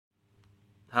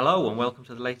Hello and welcome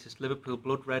to the latest Liverpool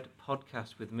Blood Red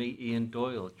podcast with me, Ian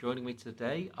Doyle. Joining me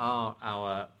today are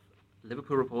our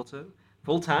Liverpool reporter,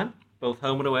 full-time, both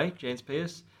home and away, James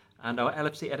Pearce, and our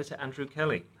LFC editor, Andrew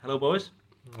Kelly. Hello, boys.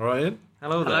 Ryan.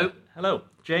 Hello there. Hello.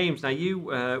 James, now you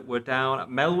were down at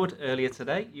Melwood earlier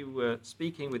today. You were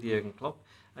speaking with Jurgen Klopp,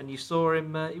 and you saw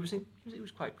him, he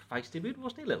was quite feisty mood,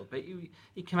 wasn't he, a little bit?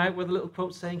 He came out with a little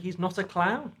quote saying he's not a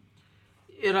clown.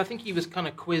 And I think he was kind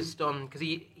of quizzed on, because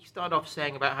he started off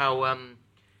saying about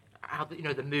how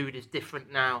the mood is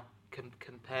different now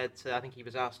compared to, I think he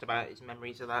was asked about his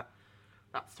memories of that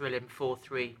thrilling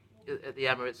 4-3 at the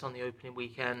Emirates on the opening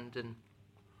weekend, and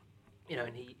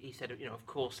and he said, of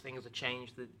course things have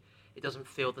changed, that it doesn't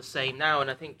feel the same now, and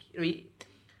I think I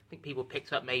think people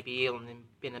picked up maybe on him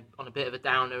being on a bit of a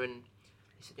downer, and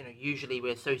he said, usually we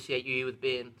associate you with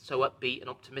being so upbeat and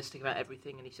optimistic about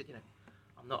everything, and he said,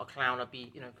 I'm not a clown. I'd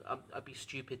be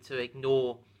stupid to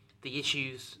ignore the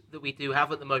issues that we do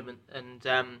have at the moment. And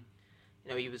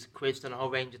he was quizzed on a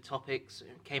whole range of topics.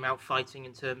 Came out fighting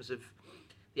in terms of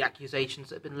the accusations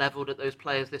that have been levelled at those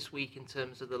players this week, in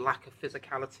terms of the lack of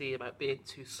physicality, about being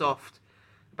too soft,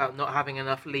 about not having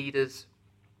enough leaders.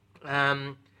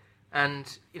 To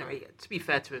be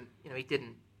fair to him, he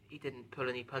didn't pull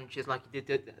any punches like he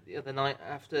did the other night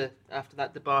after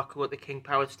that debacle at the King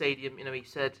Power Stadium. He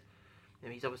said.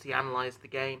 He's obviously analysed the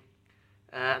game,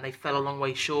 and they fell a long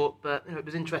way short. But it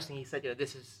was interesting. He said,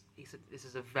 this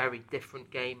is a very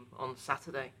different game on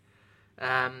Saturday.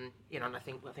 And I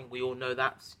think we all know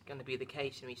that's going to be the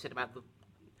case. He said about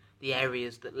the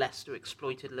areas that Leicester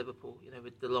exploited Liverpool.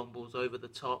 With the long balls over the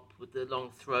top, with the long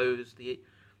throws, the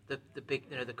big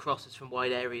the crosses from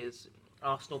wide areas.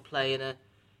 Arsenal play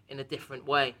in a different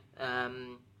way.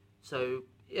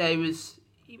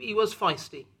 He was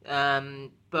feisty,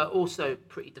 but also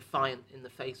pretty defiant in the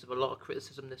face of a lot of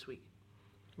criticism this week.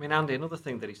 I mean, Andy, another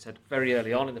thing that he said very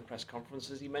early on in the press conference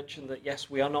is he mentioned that, yes,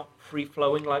 we are not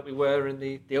free-flowing like we were in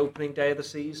the opening day of the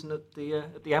season at the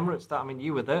Emirates.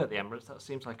 You were there at the Emirates. That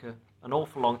seems like an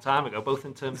awful long time ago, both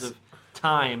in terms of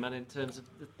time and in terms of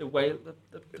the way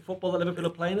the football that Liverpool are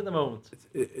playing at the moment.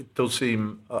 It does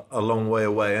seem a long way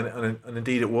away, and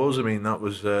indeed it was. That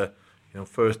was...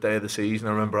 first day of the season.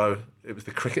 I remember it was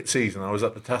the cricket season. I was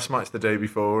at the Test match the day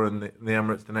before and the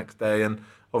Emirates the next day, and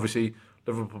obviously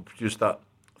Liverpool produced that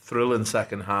thrilling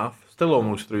second half. Still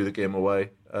almost threw the game away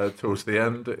towards the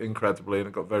end, incredibly, and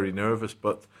it got very nervous.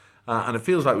 But and it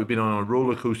feels like we've been on a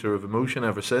roller coaster of emotion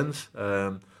ever since.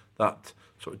 That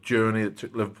sort of journey that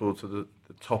took Liverpool to the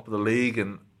top of the league,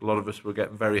 and a lot of us were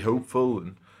getting very hopeful,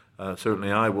 and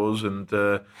certainly I was. And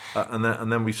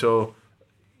then we saw,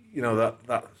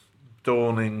 that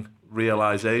dawning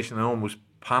realisation and almost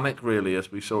panic, really,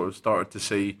 as we sort of started to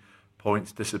see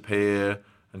points disappear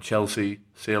and Chelsea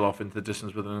sail off into the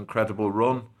distance with an incredible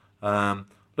run.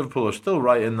 Liverpool are still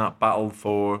right in that battle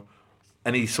for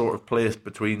any sort of place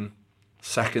between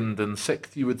second and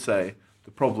sixth, you would say.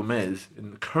 The problem is,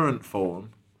 in the current form,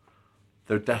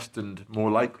 they're destined more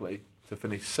likely to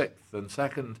finish sixth than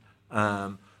second.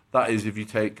 That is, if you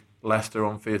take Leicester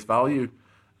on face value.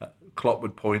 Klopp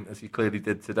would point, as he clearly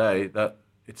did today, that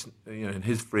it's, in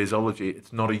his phraseology,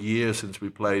 it's not a year since we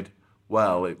played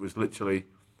well. It was literally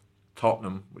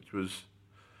Tottenham, which was,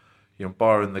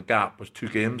 barring the gap, was 2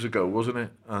 games ago, wasn't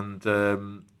it? And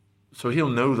so he'll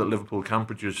know that Liverpool can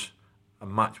produce a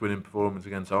match-winning performance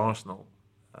against Arsenal,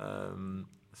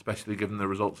 especially given the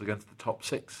results against the top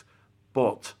 6.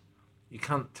 But you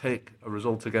can't take a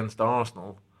result against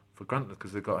Arsenal for granted,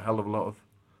 because they've got a hell of a lot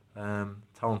of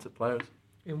talented players.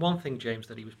 In one thing, James,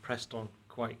 that he was pressed on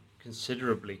quite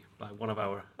considerably by one of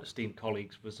our esteemed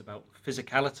colleagues was about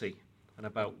physicality and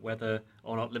about whether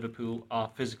or not Liverpool are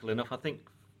physical enough. I think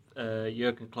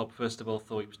Jurgen Klopp, first of all,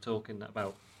 thought he was talking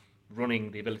about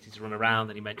running, the ability to run around,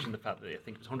 and he mentioned the fact that I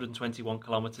think it was 121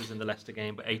 kilometres in the Leicester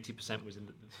game, but 80% was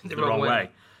in the wrong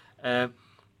way.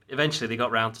 Eventually, they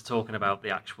got round to talking about the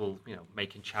actual,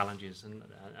 making challenges, and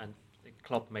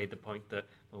Klopp made the point that,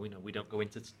 we don't go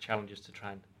into challenges to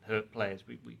try and hurt players.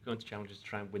 We go into challenges to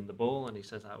try and win the ball, and he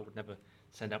says, I would never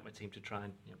send out my team to try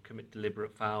and commit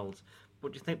deliberate fouls.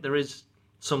 But do you think there is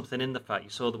something in the fact, you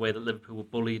saw the way that Liverpool were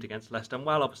bullied against Leicester, and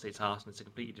while obviously it's Arsenal, it's a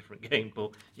completely different game,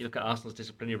 but you look at Arsenal's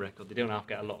disciplinary record, they don't have to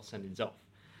get a lot of sendings off.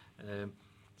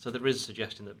 So there is a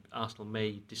suggestion that Arsenal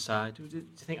may decide. Do you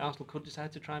think Arsenal could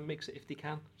decide to try and mix it if they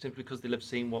can, simply because they'll have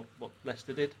seen what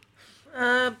Leicester did?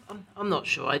 I'm not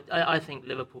sure. I think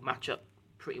Liverpool match up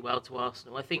pretty well to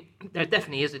Arsenal. I think there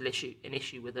definitely is an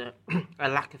issue with a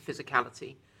lack of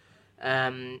physicality.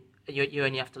 You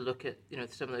only have to look at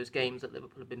some of those games that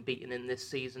Liverpool have been beaten in this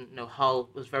season. Hull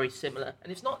was very similar,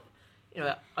 and it's not.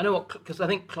 I know what, because I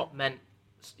think Klopp meant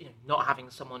not having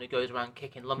someone who goes around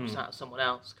kicking lumps out of someone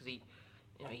else, because he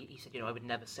said, I would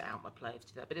never set out my players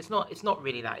to do that. But it's not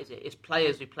really that, is it? It's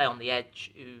players who play on the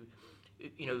edge,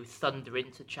 who thunder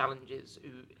into challenges,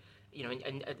 who,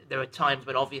 and there are times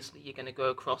when obviously you're going to go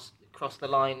across the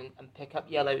line and pick up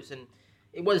yellows. And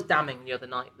it was damning the other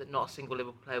night that not a single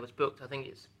Liverpool player was booked. I think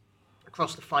it's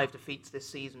across the 5 defeats this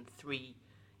season, 3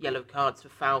 yellow cards for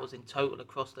fouls in total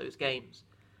across those games.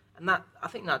 And that, I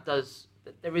think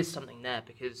there is something there,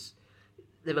 because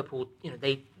Liverpool,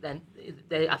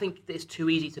 I think it's too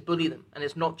easy to bully them, and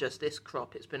it's not just this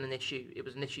crop. It's been an issue. It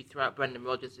was an issue throughout Brendan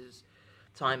Rodgers'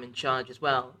 time in charge as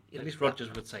well. At least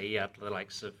Rodgers would say he had the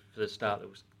likes of, for the start,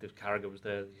 Carragher was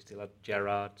there. You still had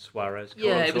Gerrard, Suarez,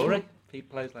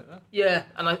 players like that. Yeah,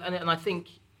 and I think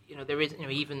there is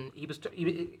even he was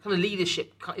kind of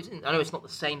leadership. I know it's not the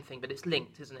same thing, but it's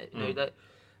linked, isn't it? That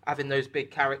having those big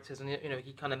characters, and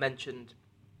he kind of mentioned.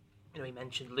 He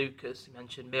mentioned Lucas, he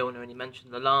mentioned Milner, and he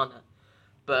mentioned Lallana,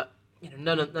 but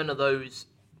none of those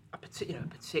are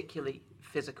particularly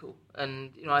physical.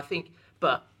 And I think,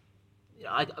 but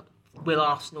will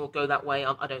Arsenal go that way?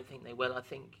 I don't think they will. I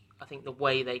think the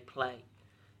way they play,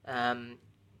 I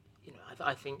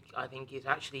think is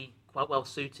actually quite well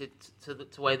suited to the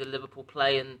way that Liverpool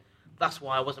play, and that's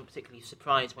why I wasn't particularly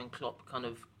surprised when Klopp kind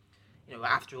of.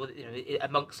 After all,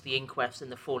 amongst the inquest and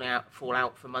the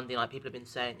fallout from Monday night, people have been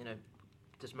saying,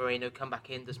 does Moreno come back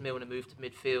in? Does Milner move to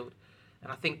midfield? And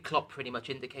I think Klopp pretty much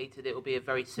indicated it will be a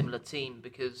very similar team,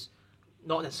 because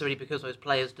not necessarily because those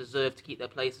players deserve to keep their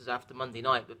places after Monday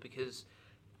night, but because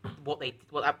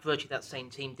virtually that same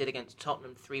team did against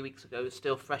Tottenham 3 weeks ago is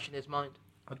still fresh in his mind.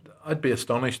 I'd be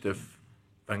astonished if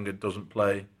Wenger doesn't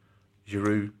play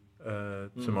Giroud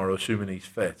tomorrow, assuming he's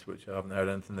fit, which I haven't heard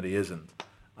anything that he isn't.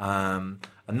 And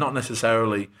not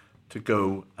necessarily to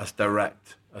go as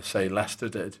direct as, say, Leicester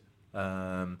did.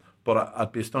 But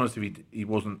I'd be astonished if he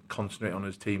wasn't concentrating on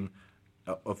his team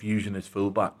of using his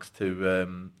fullbacks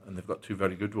and they've got 2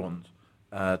 very good ones,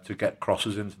 to get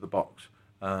crosses into the box.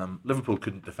 Liverpool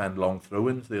couldn't defend long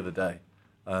throw-ins the other day.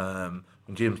 When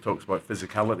James talks about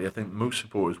physicality, I think most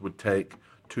supporters would take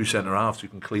 2 centre-halves who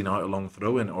can clean out a long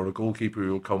throw-in, or a goalkeeper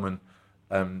who will come and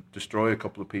destroy a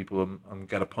couple of people and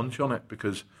get a punch on it,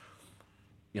 because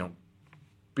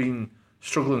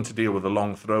struggling to deal with a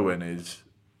long throw in is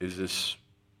this.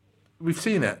 We've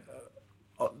seen it.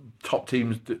 Top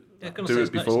teams do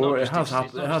it before. It has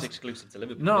happened. It has exclusive to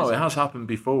Liverpool. No, it has happened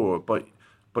before, but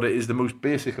it is the most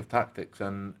basic of tactics,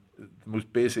 and the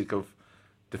most basic of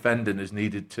defending is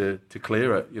needed to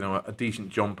clear it. A decent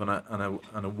jump and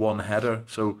a one header.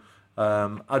 So.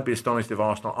 I'd be astonished if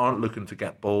Arsenal aren't looking to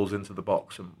get balls into the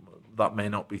box, and that may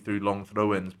not be through long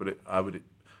throw-ins, but I would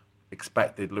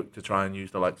expect they'd look to try and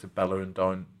use the likes of Bella and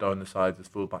down the sides as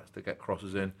fullbacks to get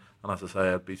crosses in. And as I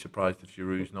say, I'd be surprised if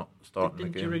Giroud's not starting the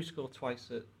game. Didn't Giroud score twice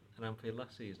at Anfield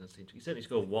last season? He certainly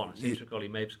scored one. I seem to recall he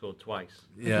may have scored twice.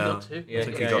 Yeah, I think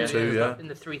he got two. Yeah, in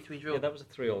the 3-3 draw. Yeah, that was a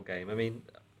 3-3 game. I mean,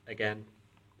 again,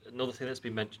 another thing that's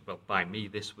been mentioned by me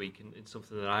this week in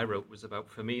something that I wrote was about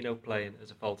Firmino playing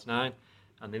as a false 9.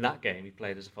 And in that game, he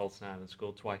played as a false 9 and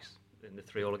scored twice in the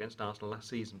 3-3 against Arsenal last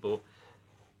season. But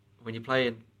when you're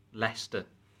playing Leicester,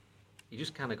 he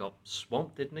just kind of got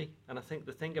swamped, didn't he? And I think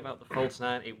the thing about the false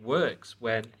 9, it works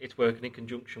when it's working in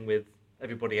conjunction with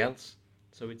everybody else.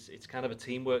 So it's kind of a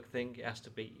teamwork thing. It has to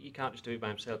be. He can't just do it by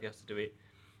himself. He has to do it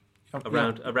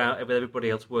around with everybody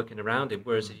else working around him.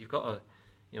 Whereas if you've got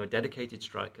a dedicated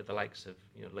striker, the likes of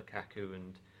Lukaku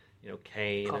and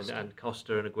Kane and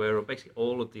Costa and Aguero, basically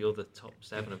all of the other top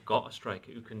 7 have got a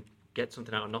striker who can get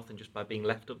something out of nothing just by being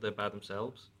left up there by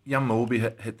themselves. Jan Molby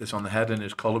hit this on the head in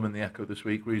his column in the Echo this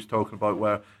week, where he's talking about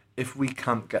where if we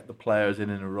can't get the players in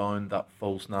and around that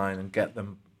false 9 and get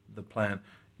them the plan,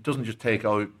 it doesn't just take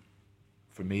out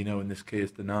Firmino, in this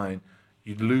case the 9,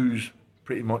 you lose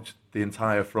pretty much the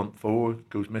entire front forward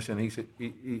goes missing.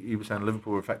 He was saying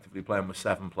Liverpool were effectively playing with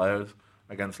 7 players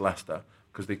against Leicester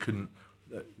because they couldn't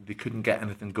get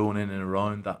anything going in and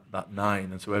around that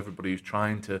 9, and so everybody who's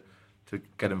trying to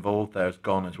get involved there is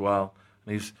gone as well.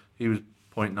 And he was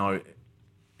pointing out,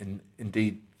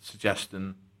 indeed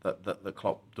suggesting that the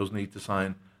Klopp does need to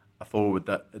sign a forward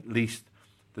that at least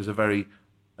there's a very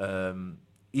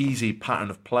easy pattern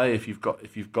of play if you've got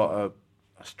a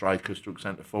striker stroke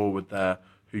centre forward there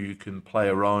who you can play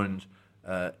around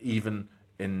even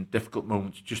in difficult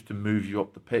moments, just to move you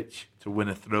up the pitch, to win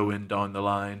a throw in down the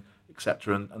line,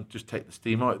 etc., and just take the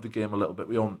steam out of the game a little bit.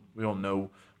 We all know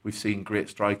we've seen great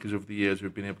strikers over the years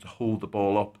who've been able to hold the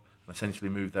ball up and essentially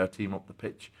move their team up the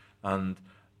pitch, and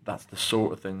that's the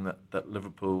sort of thing that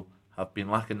Liverpool have been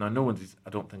lacking. Now, no one, I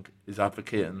don't think, is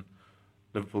advocating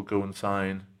Liverpool go and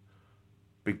sign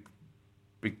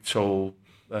big tall,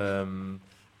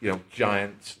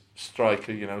 giant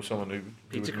striker. Someone who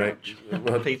Peter would Crouch.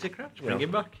 make Peter Crouch, bring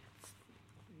him back.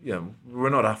 We're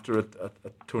not after a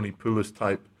Tony Pulis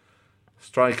type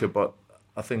striker, but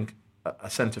I think a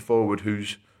centre forward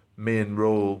whose main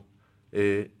role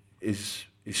is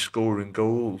scoring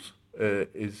goals.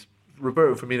 Is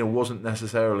Roberto Firmino wasn't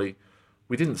necessarily.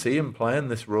 We didn't see him playing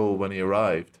this role when he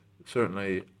arrived.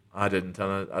 Certainly, I didn't,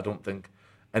 and I don't think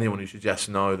anyone who suggests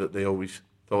now that they always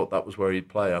thought that was where he'd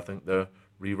play. I think they're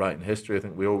rewriting history. I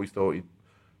think we always thought he'd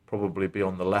probably be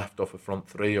on the left off a front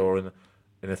three or in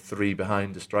a three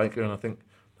behind the striker, and I think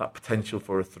that potential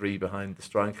for a three behind the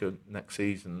striker next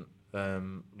season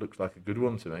looks like a good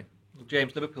one to me.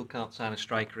 James, Liverpool can't sign a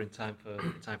striker in time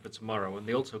for tomorrow, and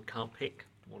they also can't pick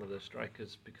one of the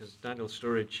strikers because Daniel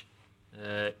Sturridge,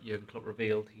 Jurgen Klopp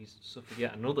revealed he's suffered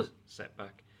yet another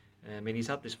setback. He's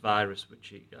had this virus,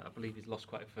 which I believe he's lost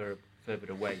quite a fair bit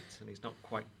of weight, and he's not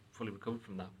quite fully recovered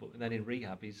from that. But then in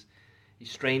rehab, he's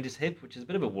strained his hip, which is a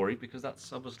bit of a worry because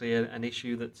that's obviously an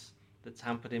issue that's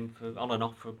hampered him on and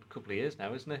off for a couple of years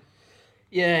now, isn't it?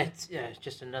 Yeah, it's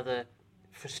just another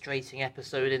frustrating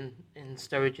episode in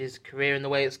Sturridge's career and the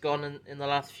way it's gone in the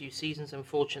last few seasons.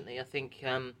 Unfortunately, I think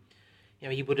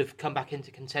he would have come back into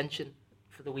contention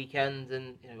for the weekend,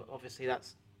 and obviously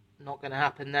that's not going to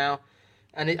happen now.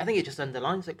 And I think it just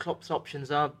underlines that Klopp's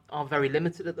options are very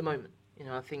limited at the moment.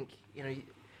 I think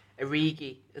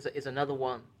Origi is another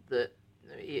one that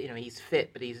he's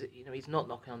fit, but he's not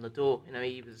knocking on the door.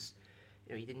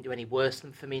 He didn't do any worse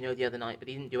than Firmino the other night, but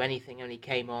he didn't do anything, and he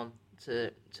came on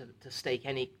to stake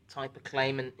any type of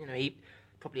claim. And he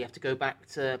probably have to go back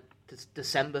to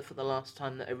December for the last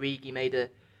time that Origi made a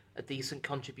decent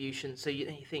contribution. So you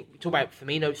think we talk about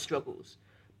Firmino's struggles,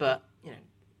 but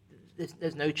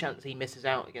there's no chance he misses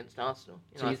out against Arsenal.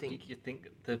 So you think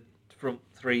the front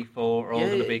 3, 4 are all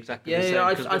going to be exactly the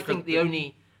same? I think the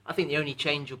only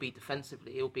change will be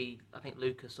defensively. I think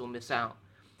Lucas will miss out,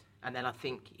 and then I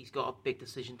think he's got a big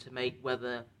decision to make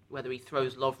whether he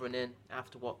throws Lovren in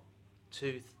after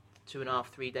 2.5,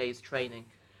 3 days training.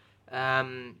 I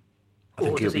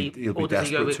think he'll be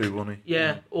desperate too, won't he?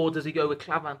 Yeah, or does he go with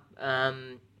Klavan?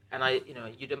 And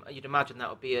you'd imagine that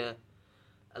would be a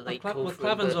late call for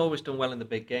him. Klavan's always done well in the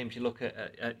big games. You look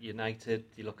at United,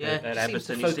 you look at Everton. Seems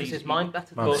to focus his mind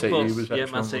better.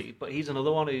 Man City. But he's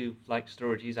another one who, like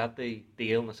Sturridge, he's had the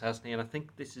illness, hasn't he? And I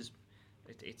think this is,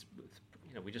 it's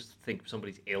we just think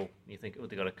somebody's ill. And you think,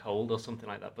 they got a cold or something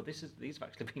like that. But these have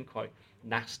actually been quite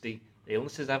nasty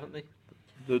illnesses, haven't they?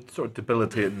 The sort of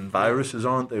debilitating viruses,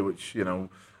 aren't they? Which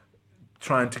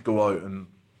trying to go out and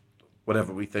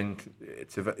whatever we think,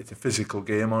 it's a physical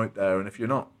game out there, and if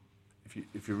you're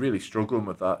really struggling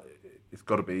with that, it's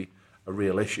got to be a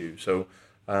real issue. So,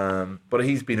 but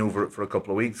he's been over it for a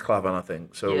couple of weeks, Klavan, I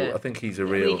think. So I think he's a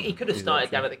real. He could have started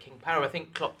down at the King Power. I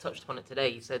think Klopp touched upon it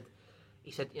today. He said,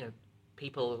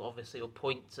 people obviously will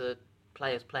point to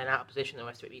players playing out of position and the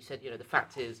rest of it. But he said, the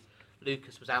fact is,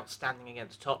 Lucas was outstanding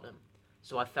against Tottenham,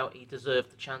 so I felt he deserved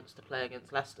the chance to play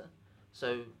against Leicester.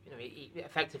 So,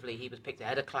 effectively he was picked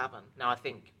ahead of Klavan. Now I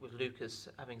think with Lucas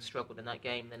having struggled in that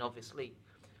game, then obviously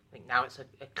I think now it's a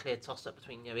clear toss-up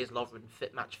between, is Lovren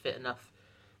match fit enough,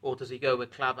 or does he go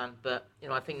with Klavan? But,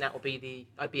 I think that will be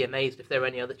I'd be amazed if there are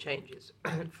any other changes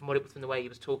from the way he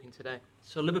was talking today.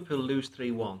 So Liverpool lose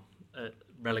 3-1 at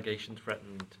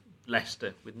relegation-threatened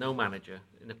Leicester with no manager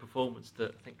in a performance that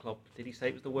I think Klopp, did he say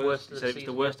it was the worst? He said it was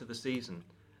the worst of the season.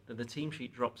 Then the team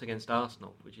sheet drops against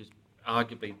Arsenal, which is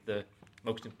arguably it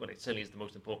certainly is the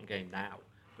most important game now,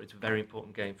 but it's a very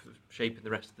important game for shaping the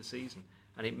rest of the season.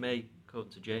 And it may,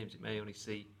 according to James, it may only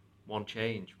see one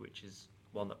change, which is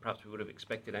one that perhaps we would have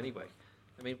expected anyway.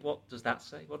 What does that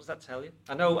say? What does that tell you?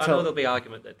 I know there'll be the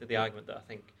argument that I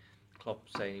think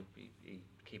Klopp's saying he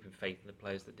keeping faith in the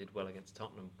players that did well against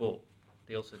Tottenham, but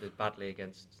they also did badly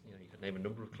against, you could name a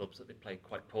number of clubs that they played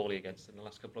quite poorly against in the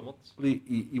last couple of months. Well,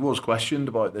 he was questioned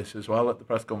about this as well at the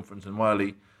press conference, and while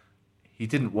he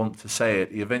didn't want to say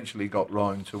it, he eventually got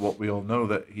round to what we all know,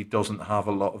 that he doesn't have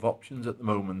a lot of options at the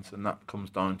moment, and that comes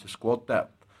down to squad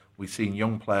depth. We've seen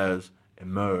young players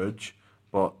emerge,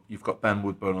 but you've got Ben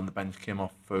Woodburn on the bench, came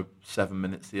off for 7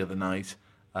 minutes the other night,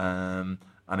 and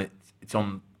it's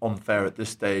unfair at this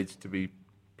stage to be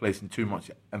placing too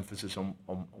much emphasis on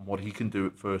what he can do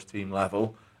at first team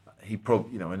level. He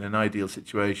probably, in an ideal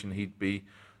situation, he'd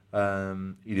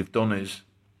have done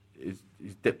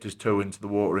he's dipped his toe into the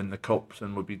water in the cups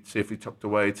and would be safely tucked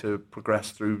away to progress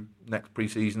through next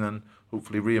pre-season and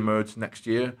hopefully re-emerge next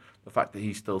year. The fact that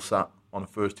he's still sat on a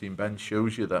first team bench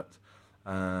shows you that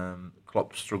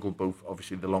Klopp struggled both,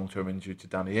 obviously the long-term injury to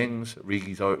Danny Ings,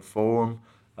 Origi's out of form,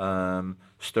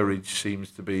 Sturridge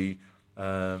seems to be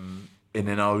in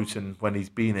and out, and when he's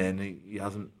been in, he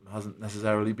hasn't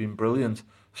necessarily been brilliant.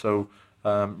 So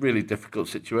really difficult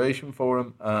situation for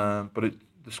him. But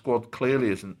the squad clearly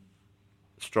isn't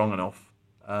strong enough.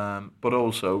 But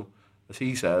also, as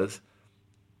he says,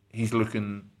 he's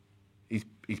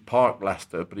parked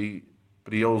Leicester, but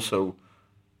he also,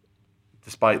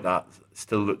 despite that,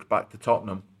 still looked back to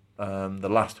Tottenham, the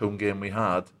last home game we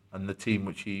had, and the team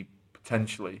which he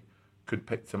potentially could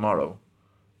pick tomorrow,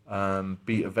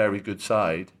 beat a very good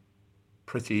side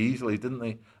pretty easily, didn't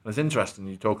they? And it's interesting,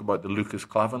 you talk about the Lucas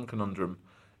Clavan conundrum.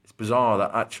 It's bizarre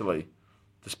that actually,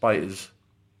 despite his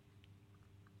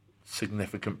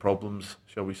significant problems,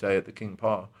 shall we say, at the King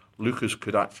Power, Lucas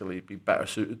could actually be better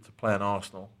suited to play in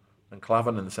Arsenal than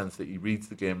Clavan, in the sense that he reads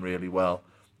the game really well.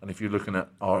 And if you're looking at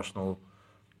Arsenal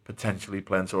potentially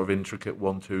playing sort of intricate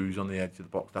 1-2s on the edge of the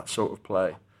box, that sort of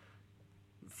play,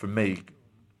 for me,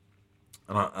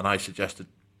 and I suggested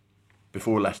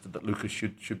before Leicester that Lucas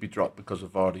should be dropped because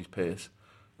of Vardy's pace.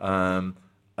 I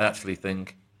actually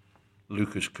think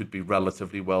Lucas could be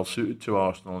relatively well suited to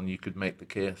Arsenal, and you could make the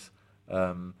case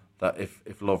that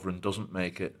if Lovren doesn't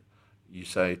make it, you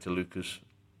say to Lucas,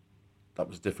 that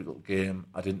was a difficult game,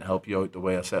 I didn't help you out the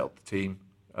way I set up the team,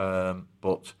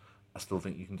 but I still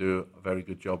think you can do a very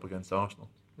good job against Arsenal.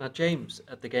 Now, James,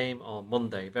 at the game on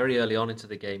Monday, very early on into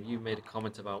the game, you made a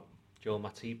comment about Joel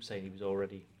Matip saying he was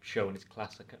already showing his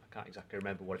class. I can't exactly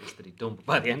remember what it is that he'd done, but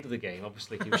by the end of the game,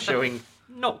 obviously, he was showing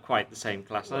not quite the same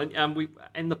class. And we,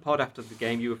 in the pod after the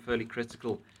game, you were fairly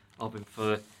critical of him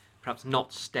for perhaps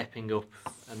not stepping up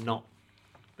and not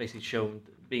basically showing,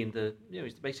 being the,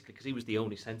 basically, because he was the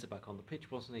only centre-back on the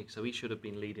pitch, wasn't he? So he should have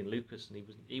been leading Lucas, and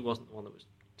he wasn't the one that was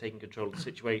taking control of the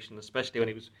situation, especially when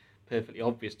it was perfectly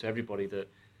obvious to everybody that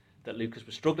Lucas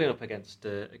was struggling up against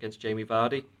Jamie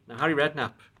Vardy. Now, Harry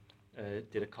Redknapp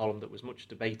did a column that was much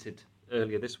debated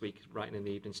earlier this week, writing in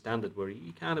the Evening Standard, where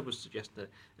he kind of was suggesting that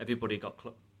everybody got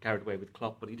carried away with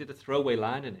Klopp, but he did a throwaway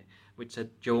line in it which said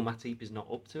Joel Matip is not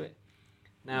up to it.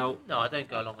 Now, no, I don't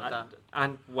go along with that.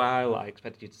 And while I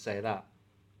expected you to say that,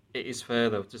 it is fair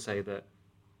though to say that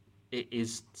it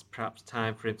is perhaps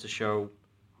time for him to show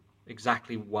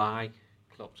exactly why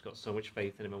Klopp's got so much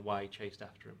faith in him and why he chased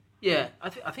after him. Yeah, I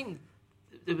think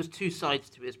there was two sides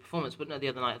to his performance, but no, the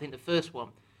other night, I think the first one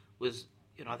was,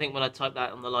 I think when I typed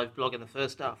that on the live blog in the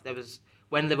first half, there was,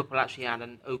 when Liverpool actually had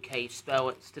an okay spell,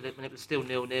 when it was still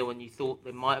 0-0 and you thought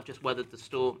they might have just weathered the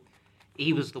storm,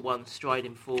 he was the one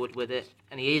striding forward with it,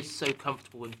 and he is so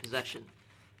comfortable in possession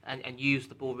and used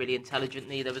the ball really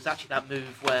intelligently. There was actually that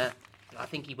move where I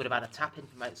think he would have had a tap in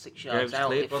from about 6 yards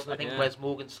out. I think Wes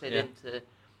Morgan slid in to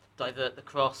divert the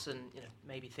cross, and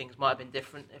maybe things might have been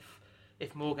different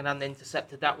if Morgan hadn't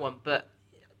intercepted that one. But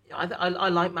I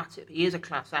like Matip. He is a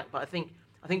class act, but I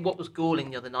think what was galling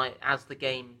the other night as the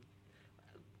game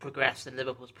progressed and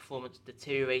Liverpool's performance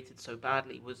deteriorated so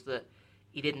badly was that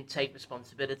he didn't take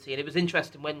responsibility. And it was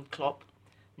interesting when Klopp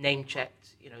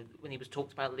name-checked, when he was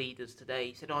talked about leaders today,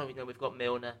 he said, we've got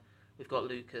Milner, we've got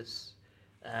Lucas,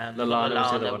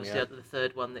 Lallana was the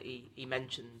third one that he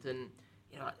mentioned. And,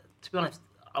 to be honest,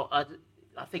 I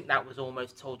think that was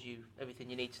almost told you everything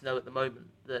you need to know at the moment,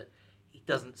 that he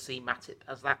doesn't see Matip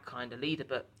as that kind of leader.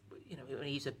 But,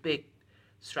 he's a big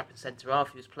strapping centre-half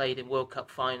who's played in World Cup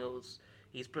finals.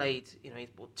 He's played, he's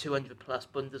bought 200-plus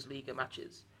Bundesliga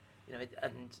matches. And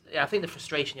I think the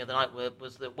frustration the other night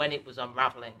was that when it was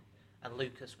unravelling and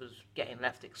Lucas was getting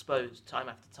left exposed time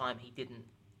after time, he didn't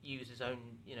use his own,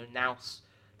 nous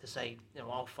to say,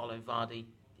 I'll follow Vardy.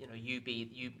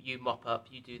 You mop up,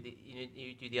 you do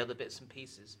the other bits and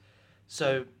pieces.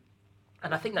 So,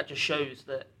 and I think that just shows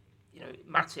that,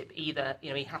 Matip either,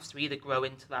 he has to either grow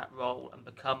into that role and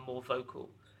become more vocal,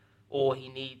 or he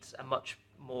needs a much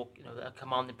more, a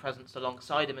commanding presence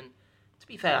alongside him. And to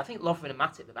be fair, I think Lovren and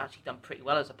Matip have actually done pretty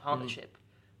well as a partnership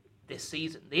this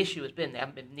season. The issue has been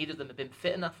neither of them have been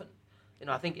fit enough, and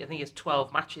I think it's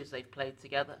 12 matches they've played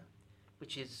together,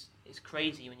 which is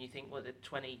crazy when you think the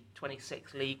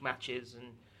 26 league matches and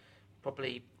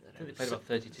probably they've played about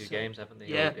 32 games, haven't they?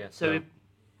 Yeah. So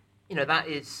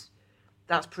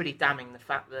that's pretty damning. The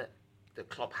fact that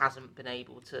Klopp hasn't been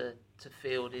able to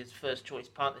field his first choice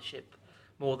partnership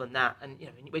more than that, and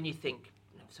when you think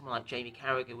someone like Jamie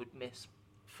Carragher would miss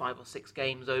 5 or 6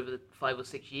 games over the 5 or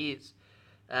 6 years.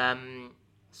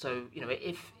 So,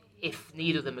 if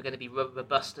neither of them are going to be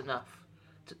robust enough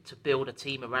to build a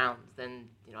team around, then,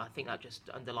 I think that just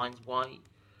underlines why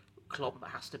Klopp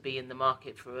has to be in the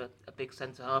market for a big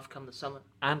centre-half come the summer.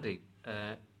 Andy,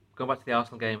 going back to the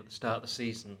Arsenal game at the start of the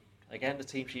season, again, the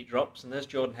team sheet drops and there's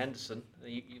Jordan Henderson.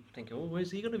 You think,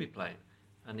 where's he going to be playing?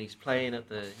 and he's playing at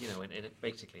the in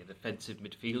basically a defensive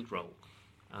midfield role.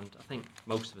 And I think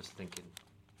most of us are thinking,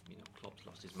 Klopp's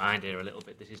lost his mind here a little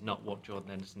bit. This is not what Jordan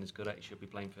Henderson is good at. He should be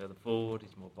playing further forward.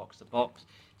 He's more box to box.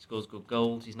 He scores good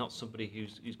goals. He's not somebody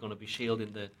who's going to be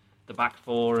shielding the back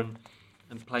four and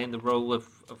playing the role of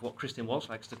what Christian Walsh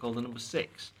likes to call the number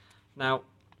 6. Now,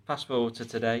 fast forward to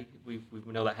today, we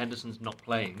know that Henderson's not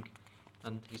playing,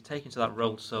 and he's taken to that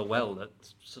role so well that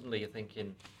suddenly you're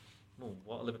thinking,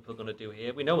 what are Liverpool going to do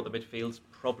here? We know what the midfield's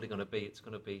probably going to be. It's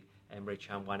going to be Emre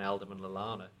Can, Wijnaldum and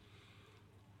Lallana.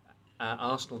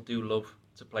 Arsenal do love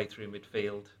to play through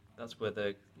midfield. That's where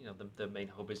the main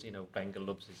hub is. Wenger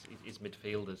loves his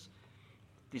midfielders.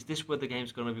 Is this where the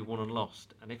game's going to be won and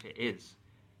lost? And if it is,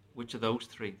 which of those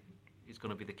three is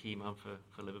going to be the key man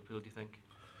for Liverpool, do you think?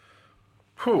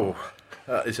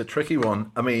 It's a tricky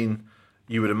one. I mean,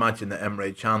 you would imagine that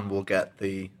Emre Can will get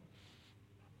the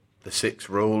 6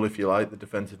 role, if you like, the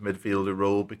defensive midfielder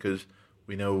role, because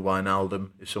we know Wijnaldum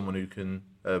is someone who can,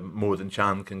 more than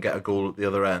Can, can get a goal at the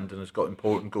other end and has got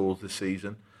important goals this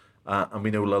season. And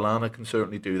we know Lallana can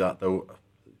certainly do that, though,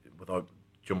 without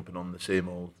jumping on the same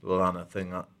old Lallana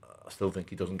thing. I still think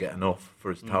he doesn't get enough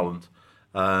for his talent.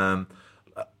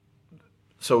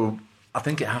 So I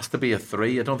think it has to be a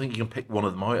 3. I don't think you can pick one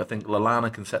of them out. I think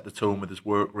Lallana can set the tone with his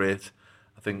work rate.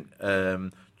 I think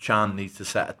Can needs to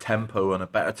set a tempo, and a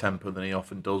better tempo than he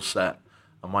often does set.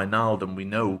 And Wijnaldum, we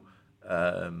know,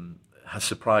 has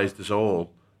surprised us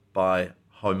all by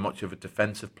how much of a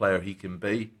defensive player he can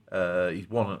be. He's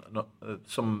won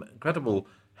some incredible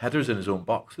headers in his own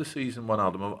box this season,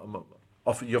 Wijnaldum.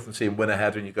 You often see him win a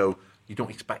header and you don't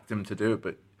expect him to do it,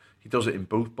 but he does it in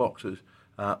both boxes.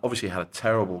 Obviously he had a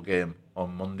terrible game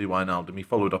on Monday, Wijnaldum. He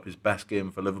followed up his best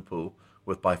game for Liverpool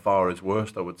with by far his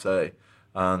worst, I would say.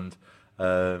 And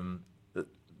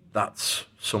that's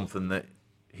something that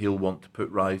he'll want to put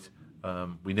right.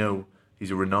 We know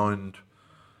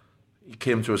he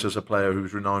came to us as a player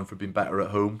who's renowned for being better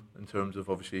at home in terms of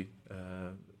obviously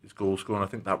his goal scoring. I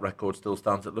think that record still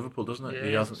stands at Liverpool, doesn't it?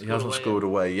 Yeah, he hasn't scored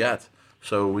away yet,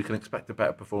 so we can expect a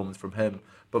better performance from him.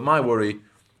 But my worry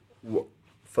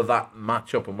for that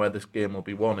matchup and where this game will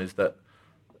be won is that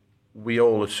we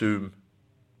all assume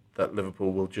that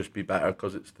Liverpool will just be better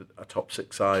because it's a top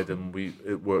 6 side and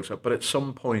it works out. But at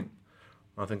some point,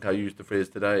 I think I used the phrase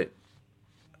today,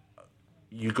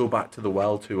 you go back to the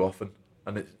well too often,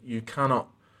 and you cannot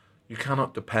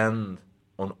depend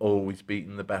on always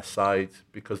beating the best sides,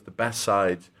 because the best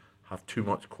sides have too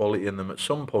much quality in them. At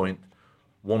some point,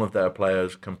 one of their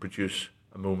players can produce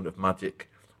a moment of magic,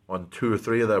 and 2 or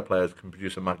 3 of their players can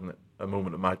produce a moment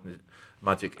of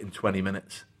magic in 20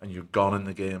 minutes, and you're gone in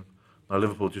the game. Now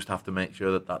Liverpool just have to make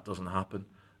sure that doesn't happen,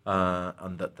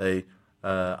 and that they.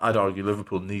 I'd argue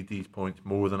Liverpool need these points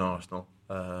more than Arsenal.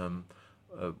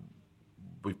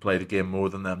 We've played a game more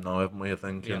than them now, haven't we? I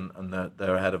think, yeah. and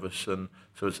they're ahead of us, and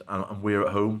so and we're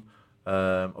at home.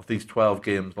 Of these 12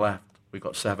 games left, we've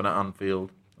got 7 at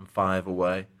Anfield and 5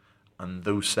 away, and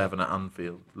those 7 at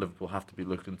Anfield, Liverpool have to be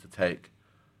looking to take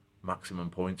maximum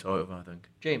points out of, I think.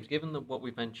 James, given what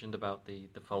we've mentioned about the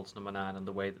false number 9 and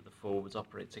the way that the forwards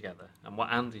operate together, and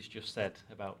what Andy's just said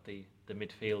about the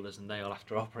midfielders and they all have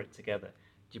to operate together,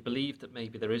 do you believe that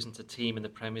maybe there isn't a team in the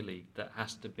Premier League that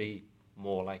has to be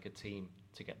more like a team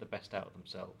to get the best out of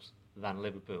themselves than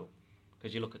Liverpool?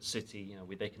 Because you look at City,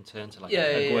 they can turn to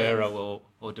Aguero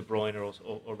or De Bruyne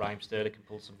or Raheem Sterling can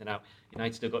pull something out.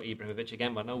 United still got Ibrahimovic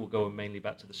again, but I know we're going mainly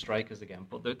back to the strikers again,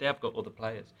 but they have got other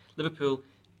players. Liverpool,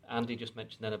 Andy just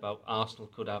mentioned then about Arsenal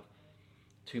could have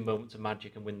 2 moments of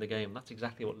magic and win the game. That's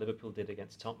exactly what Liverpool did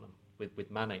against Tottenham with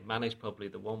Mane. Mane's probably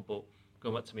the one, but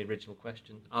going back to my original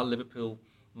question, are Liverpool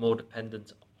more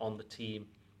dependent on the team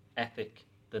ethic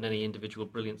than any individual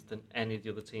brilliance than any of the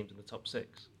other teams in the top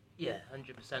 6? Yeah,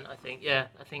 100%. I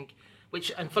think,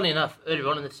 and funny enough, earlier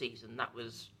on in the season, that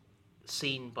was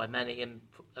seen by many, and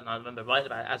I remember writing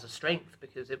about it as a strength,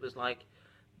 because it was like,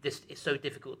 this is so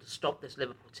difficult to stop this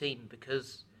Liverpool team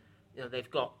because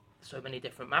they've got so many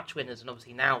different match winners, and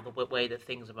obviously now the way that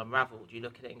things have unravelled, you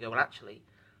look at it and go, well, actually,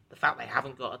 the fact they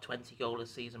haven't got a 20-goal a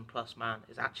season plus man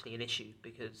is actually an issue,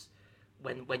 because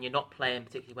when you're not playing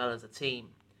particularly well as a team,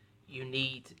 you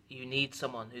need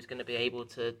someone who's going to be able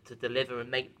to deliver and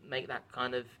make that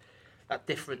kind of that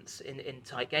difference in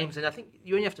tight games. And I think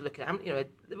you only have to look at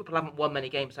Liverpool haven't won many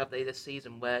games, have they, this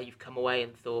season, where you've come away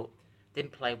and thought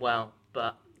didn't play well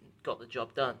but got the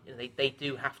job done. They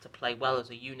do have to play well as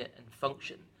a unit and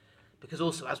function, because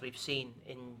also, as we've seen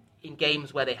in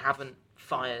games where they haven't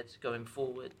fired going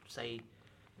forward, say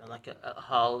like at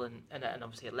Hull and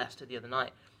obviously at Leicester the other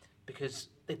night, because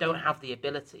they don't have the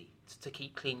ability to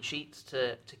keep clean sheets,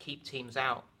 to keep teams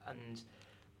out, and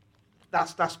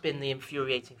that's been the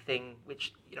infuriating thing.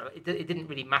 Which it didn't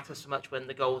really matter so much when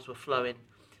the goals were flowing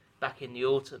back in the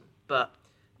autumn, but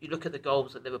you look at the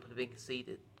goals that Liverpool have been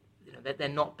conceded. They're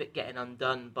not getting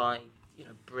undone by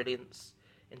brilliance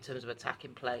in terms of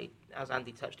attacking play, as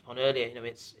Andy touched upon earlier.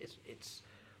 It's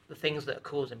the things that are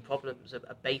causing problems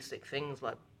are basic things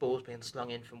like balls being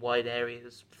slung in from wide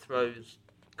areas, throws,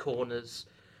 corners,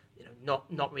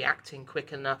 not reacting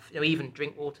quick enough. Even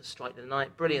Drinkwater strike the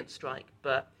night, brilliant strike,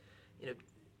 but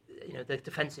the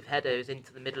defensive header is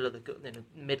into the middle of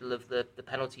the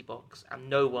penalty box, and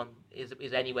no one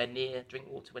is anywhere near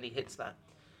Drinkwater when he hits that.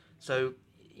 So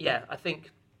yeah, I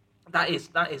think that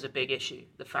is a big issue.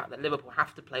 The fact that Liverpool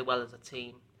have to play well as a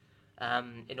team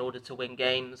in order to win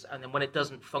games, and then when it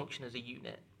doesn't function as a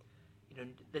unit,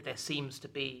 there seems to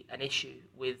be an issue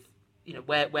with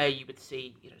where you would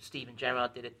see Steven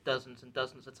Gerrard did it dozens and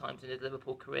dozens of times in his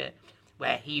Liverpool career,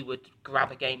 where he would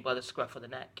grab a game by the scruff of the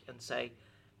neck and say,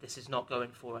 "This is not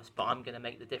going for us, but I'm going to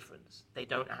make the difference." They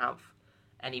don't have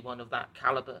anyone of that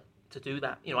caliber to do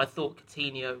that. I thought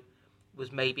Coutinho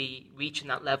was maybe reaching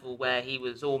that level where he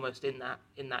was almost in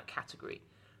that category,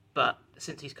 but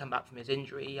since he's come back from his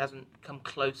injury, he hasn't come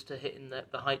close to hitting the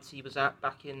heights he was at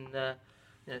back in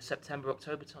September,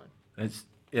 October time. It's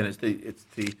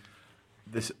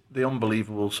the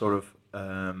unbelievable sort of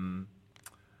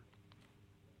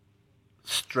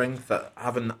strength that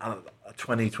having a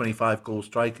 20-25 goal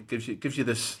strike gives you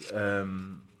this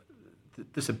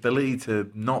this ability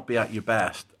to not be at your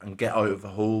best and get out of the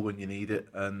hole when you need it,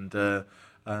 and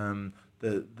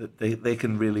they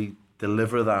can really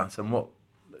deliver that. And what,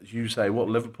 as you say, what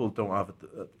Liverpool don't have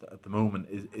at the moment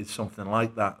is something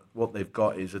like that. What they've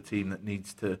got is a team that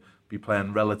needs to be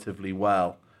playing relatively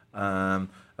well. The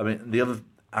other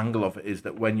angle of it is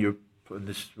that when you're, and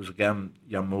this was again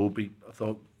Jan Molby, I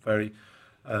thought very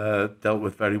dealt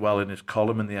with very well in his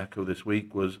column in the Echo this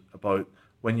week, was about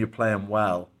when you're playing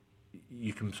well,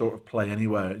 you can sort of play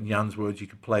anywhere. In Jan's words, you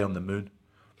could play on the moon.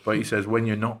 But he says when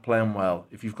you're not playing well,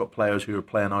 if you've got players who are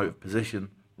playing out of position,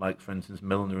 like for instance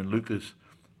Milner and Lucas,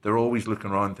 they're always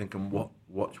looking around thinking,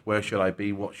 where should I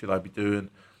be? What should I be doing?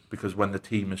 Because when the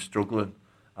team is struggling,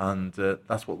 and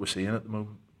that's what we're seeing at the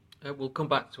moment. We'll come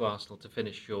back to Arsenal to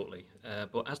finish shortly.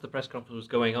 But as the press conference was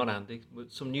going on, Andy,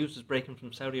 some news was breaking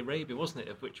from Saudi Arabia, wasn't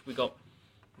it? Of which we got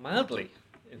mildly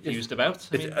enthused about.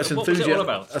 What was it all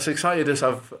about? As excited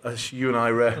as you and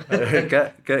I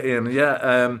get in,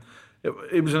 yeah.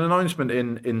 It was an announcement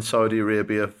in Saudi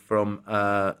Arabia from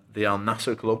the Al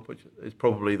Nassr club, which is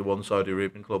probably the one Saudi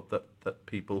Arabian club that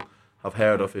people have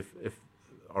heard of if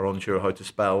are unsure how to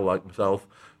spell, like myself.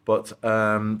 But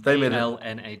they made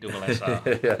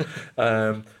ELNASSR.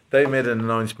 Yeah. They made an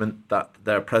announcement that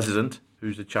their president,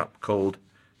 who's a chap called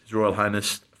His Royal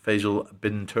Highness Faisal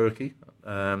bin Turki,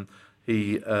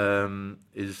 he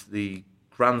is the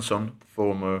grandson of the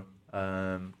former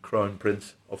Crown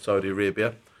Prince of Saudi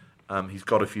Arabia. He's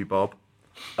got a few bob.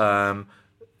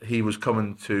 He was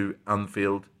coming to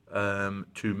Anfield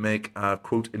to make a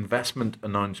quote investment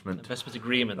agreement.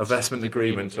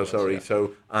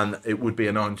 So, and it would be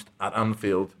announced at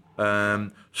Anfield.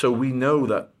 So we know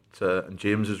that, and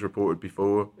James has reported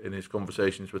before in his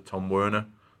conversations with Tom Werner,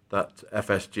 that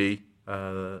FSG,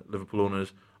 Liverpool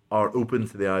owners, are open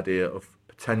to the idea of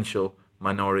potential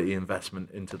minority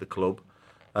investment into the club.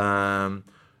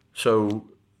 So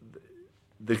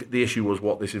the issue was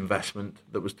what this investment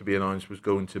that was to be announced was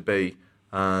going to be,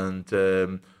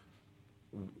 and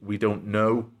we don't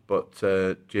know, but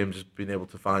James has been able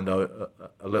to find out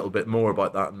a little bit more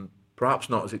about that, and perhaps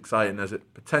not as exciting as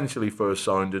it potentially first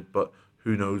sounded, but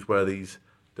who knows where these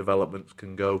developments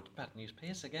can go. Bad news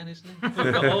Pierce again, isn't it?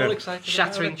 We got all excited.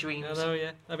 Shattering dreams. I know,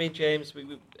 yeah. I mean, James,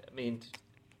 we've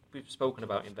spoken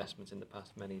about investments in the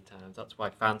past many times. That's why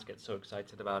fans get so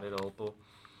excited about it all. But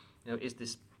is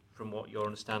this, from what you're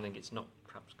understanding, it's not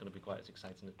perhaps going to be quite as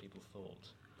exciting as people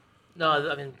thought?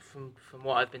 No, I mean, from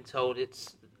what I've been told,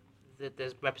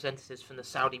 there's representatives from the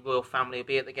Saudi royal family will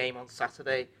be at the game on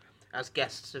Saturday as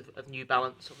guests of New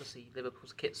Balance, obviously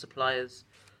Liverpool's kit suppliers,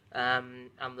 and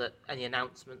that any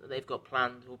announcement that they've got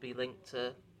planned will be linked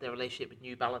to their relationship with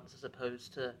New Balance, as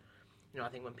opposed to, I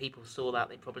think when people saw that,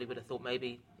 they probably would have thought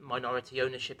maybe minority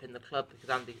ownership in the club, because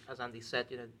as Andy said,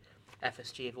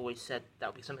 FSG have always said that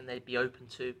would be something they'd be open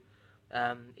to,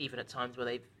 even at times where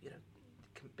they've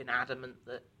been adamant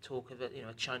that talk of a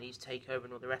Chinese takeover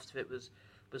and all the rest of it was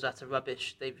utter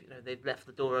rubbish. They've left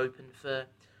the door open for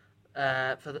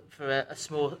a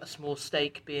small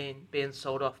stake being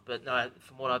sold off. But no,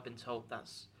 from what I've been told,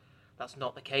 that's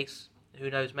not the case. Who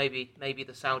knows? Maybe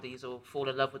the Saudis will fall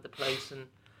in love with the place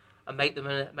make them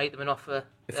an offer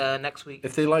next week.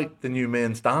 If they like the new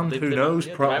main stand, who They knows?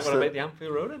 might Perhaps want to make the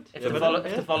Anfield Road end. If the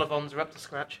Volavons are up to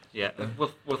scratch. Yeah,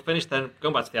 we'll finish then.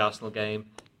 Going back to the Arsenal game,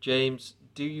 James,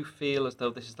 do you feel as though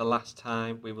this is the last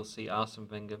time we will see Arsene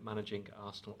Wenger managing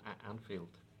Arsenal at Anfield?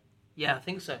 Yeah, I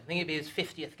think so. I think it'd be his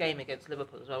 50th game against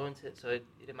Liverpool as well, wouldn't it? So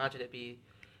you'd imagine it'd be...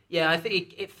 Yeah, I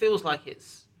think it feels like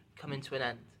it's coming to an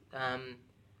end.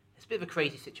 It's a bit of a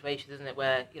crazy situation, isn't it?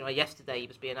 Where, yesterday he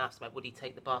was being asked about would he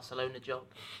take the Barcelona job,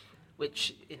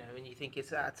 which, and you think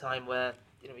it's at a time where,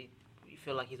 you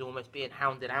feel like he's almost being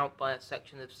hounded out by a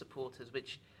section of supporters,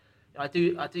 which I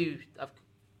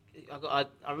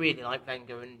really like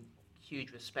Wenger and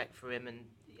huge respect for him, and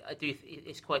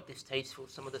it's quite distasteful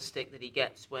some of the stick that he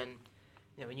gets when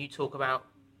you talk about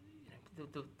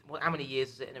how many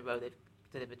years is it in a row they've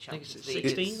delivered Champions League?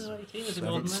 16 or 18, is it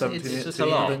more than that? 17, It's a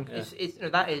lot.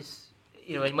 That is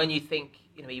and when you think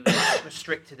he was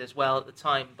restricted as well at the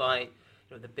time by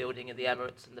the building of the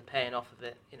Emirates and the paying off of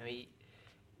it,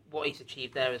 what he's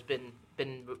achieved there has been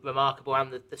remarkable,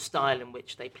 and the style in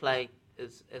which they play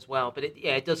as well. But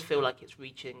it does feel like it's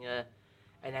reaching an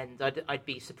end. I'd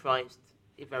be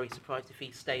very surprised if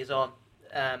he stays on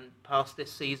past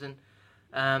this season.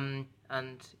 Let's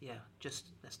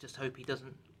just hope he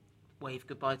doesn't wave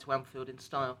goodbye to Anfield in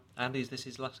style. Andy, is this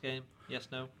his last game? Yes,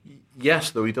 no?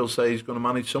 Yes, though he does say he's going to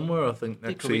manage somewhere, I think,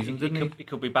 next season, didn't he? He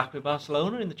could be back with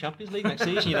Barcelona in the Champions League next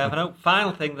season, you never know.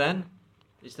 Final thing then,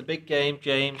 it's the big game,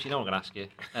 James. You know what I'm going to ask you.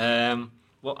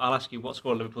 I'll ask you, what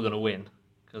score are Liverpool going to win?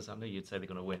 Because I know you'd say they're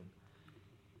going to win.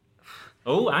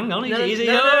 Oh, hang on, easy.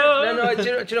 No. Do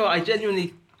you know what? I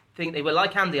genuinely think they were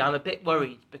like Andy. I'm a bit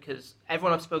worried because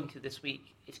everyone I've spoken to this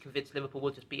week is convinced Liverpool will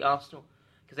just beat Arsenal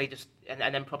because they just and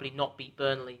then probably not beat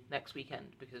Burnley next weekend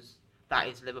because that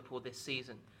is Liverpool this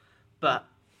season. But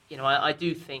I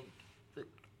do think that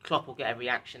Klopp will get a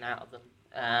reaction out of them.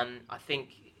 I think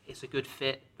it's a good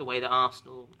fit the way that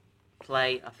Arsenal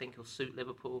play. I think it'll suit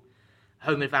Liverpool.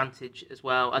 Home advantage as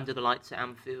well under the lights at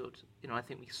Anfield. I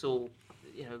think we saw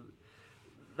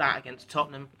that against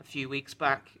Tottenham a few weeks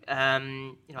back. I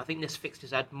think this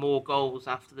fixture's had more goals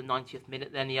after the 90th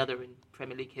minute than any other in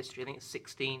Premier League history. I think it's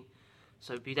 16,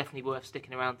 so it'd be definitely worth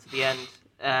sticking around to the end.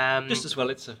 Just as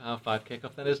well it's a half-5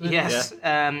 kickoff then, isn't it? Yes.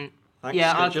 Yeah.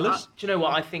 Thanks, do you know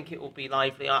what? I think it will be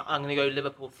lively. I'm going to go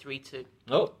Liverpool 3-2.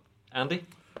 Oh, Andy?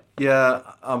 Yeah,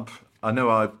 I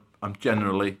know I'm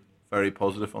generally very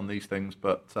positive on these things,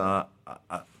 but I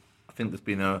think there's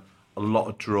been a lot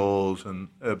of draws and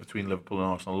between Liverpool and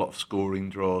Arsenal, a lot of scoring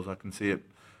draws. I can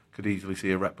could easily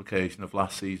see a replication of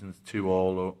last season's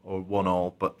 2-2 or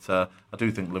 1-1, but I do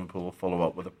think Liverpool will follow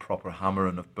up with a proper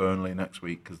hammering of Burnley next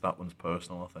week because that one's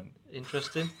personal, I think.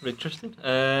 Interesting.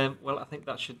 Well, I think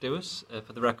that should do us.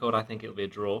 For the record, I think it'll be a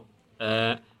draw.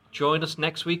 Join us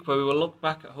next week where we will look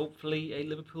back at hopefully a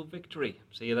Liverpool victory.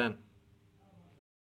 See you then.